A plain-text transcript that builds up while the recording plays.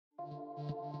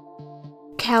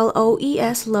Cal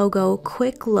OES logo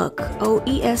quick look,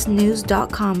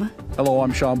 oesnews.com. Hello,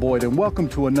 I'm Sean Boyd, and welcome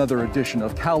to another edition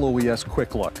of Cal OES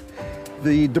Quick Look.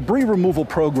 The debris removal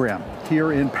program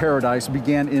here in Paradise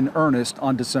began in earnest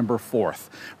on December 4th.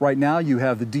 Right now, you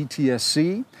have the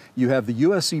DTSC, you have the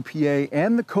US EPA,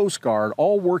 and the Coast Guard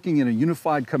all working in a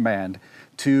unified command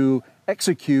to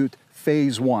execute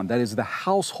Phase 1, that is the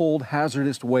household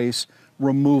hazardous waste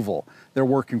removal. They're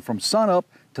working from sunup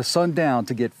to sundown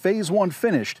to get Phase 1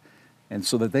 finished, and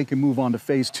so that they can move on to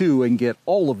Phase 2 and get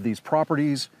all of these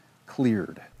properties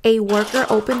cleared. A worker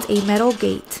opens a metal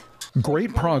gate.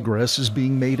 Great progress is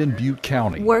being made in Butte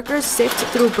County. Workers sift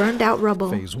through burned out rubble.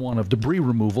 Phase 1 of debris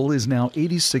removal is now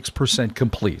 86%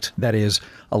 complete. That is,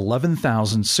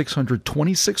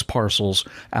 11,626 parcels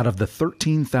out of the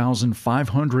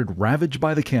 13,500 ravaged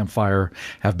by the campfire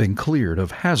have been cleared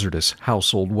of hazardous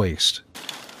household waste.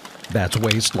 That's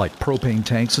waste like propane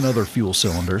tanks and other fuel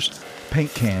cylinders,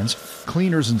 paint cans,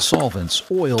 cleaners and solvents,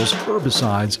 oils,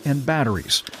 herbicides, and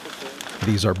batteries.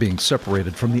 These are being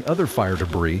separated from the other fire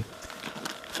debris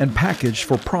and packaged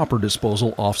for proper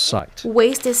disposal off-site.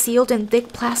 Waste is sealed in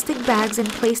thick plastic bags and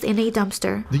placed in a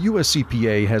dumpster. The US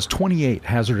EPA has 28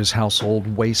 hazardous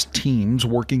household waste teams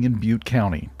working in Butte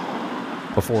County.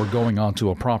 Before going onto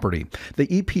a property, the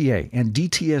EPA and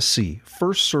DTSC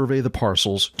first survey the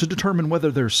parcels to determine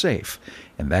whether they're safe,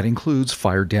 and that includes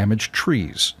fire-damaged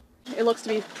trees. It looks to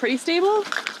be pretty stable.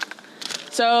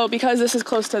 So because this is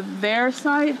close to their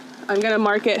side, I'm going to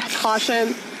mark it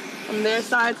caution on their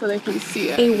side so they can see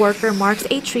it. A worker marks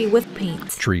a tree with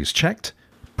paint. Trees checked,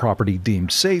 property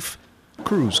deemed safe,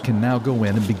 crews can now go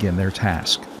in and begin their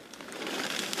task.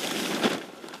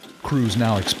 Crews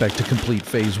now expect to complete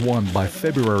Phase 1 by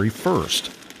February 1st,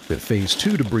 with Phase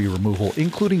 2 debris removal,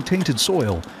 including tainted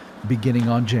soil, beginning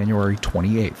on January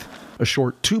 28th, a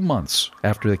short 2 months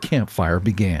after the campfire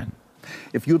began.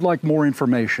 If you'd like more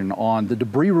information on the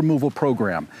debris removal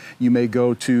program, you may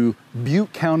go to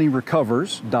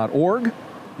ButteCountyRecovers.org.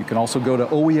 You can also go to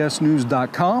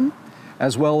oesnews.com,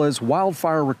 as well as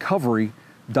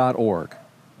wildfirerecovery.org.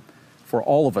 For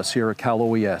all of us here at Cal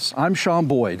OES, I'm Sean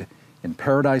Boyd in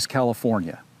Paradise,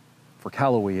 California, for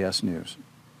Cal OES News.